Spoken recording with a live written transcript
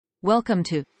Welcome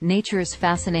to Nature's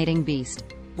Fascinating Beast,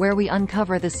 where we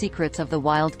uncover the secrets of the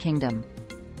wild kingdom.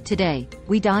 Today,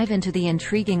 we dive into the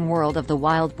intriguing world of the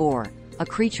wild boar, a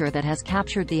creature that has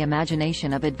captured the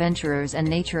imagination of adventurers and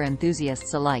nature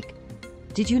enthusiasts alike.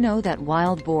 Did you know that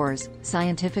wild boars,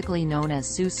 scientifically known as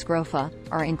scrofa,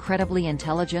 are incredibly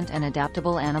intelligent and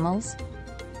adaptable animals?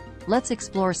 Let's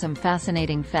explore some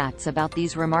fascinating facts about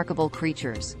these remarkable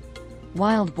creatures.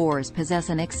 Wild boars possess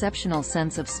an exceptional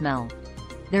sense of smell.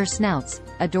 Their snouts,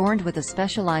 adorned with a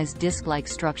specialized disc-like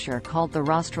structure called the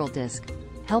rostral disc,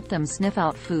 help them sniff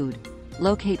out food,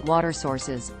 locate water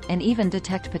sources, and even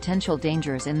detect potential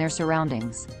dangers in their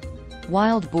surroundings.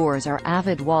 Wild boars are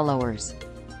avid wallowers.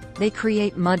 They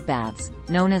create mud baths,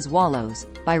 known as wallows,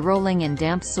 by rolling in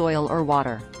damp soil or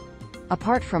water.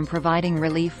 Apart from providing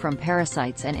relief from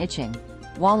parasites and itching,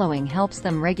 wallowing helps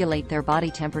them regulate their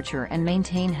body temperature and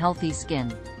maintain healthy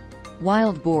skin.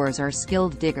 Wild boars are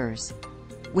skilled diggers.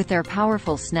 With their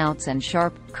powerful snouts and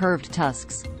sharp, curved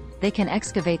tusks, they can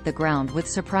excavate the ground with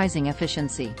surprising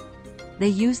efficiency. They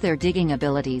use their digging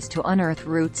abilities to unearth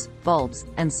roots, bulbs,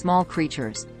 and small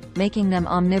creatures, making them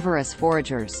omnivorous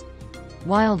foragers.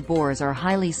 Wild boars are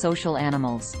highly social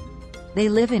animals. They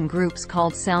live in groups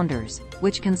called sounders,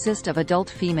 which consist of adult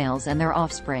females and their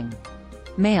offspring.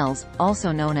 Males,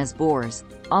 also known as boars,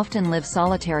 often live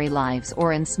solitary lives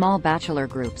or in small bachelor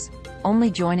groups,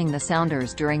 only joining the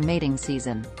sounders during mating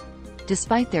season.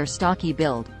 Despite their stocky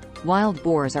build, wild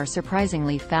boars are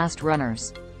surprisingly fast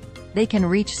runners. They can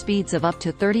reach speeds of up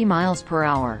to 30 miles per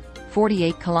hour,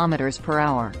 48 kilometers per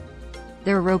hour.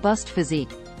 Their robust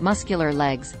physique, muscular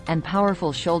legs, and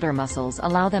powerful shoulder muscles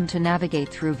allow them to navigate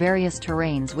through various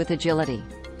terrains with agility.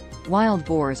 Wild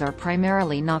boars are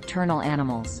primarily nocturnal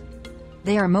animals.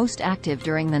 They are most active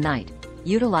during the night,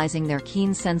 utilizing their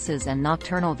keen senses and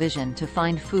nocturnal vision to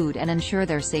find food and ensure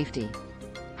their safety.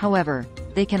 However,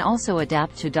 they can also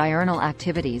adapt to diurnal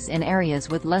activities in areas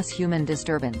with less human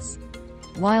disturbance.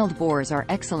 Wild boars are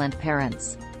excellent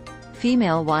parents.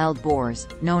 Female wild boars,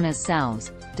 known as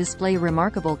sows, display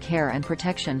remarkable care and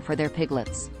protection for their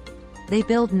piglets. They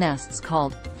build nests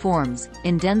called forms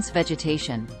in dense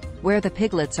vegetation, where the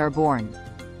piglets are born.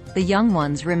 The young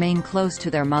ones remain close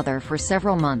to their mother for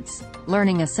several months,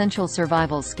 learning essential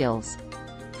survival skills.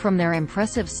 From their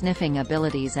impressive sniffing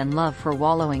abilities and love for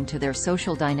wallowing to their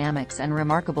social dynamics and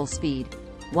remarkable speed,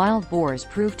 wild boars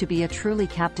prove to be a truly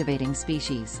captivating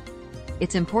species.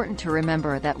 It's important to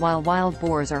remember that while wild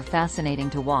boars are fascinating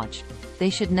to watch, they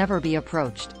should never be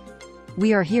approached.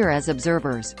 We are here as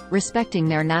observers, respecting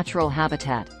their natural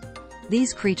habitat.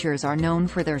 These creatures are known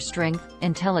for their strength,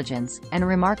 intelligence, and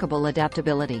remarkable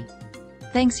adaptability.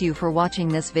 Thanks you for watching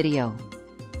this video.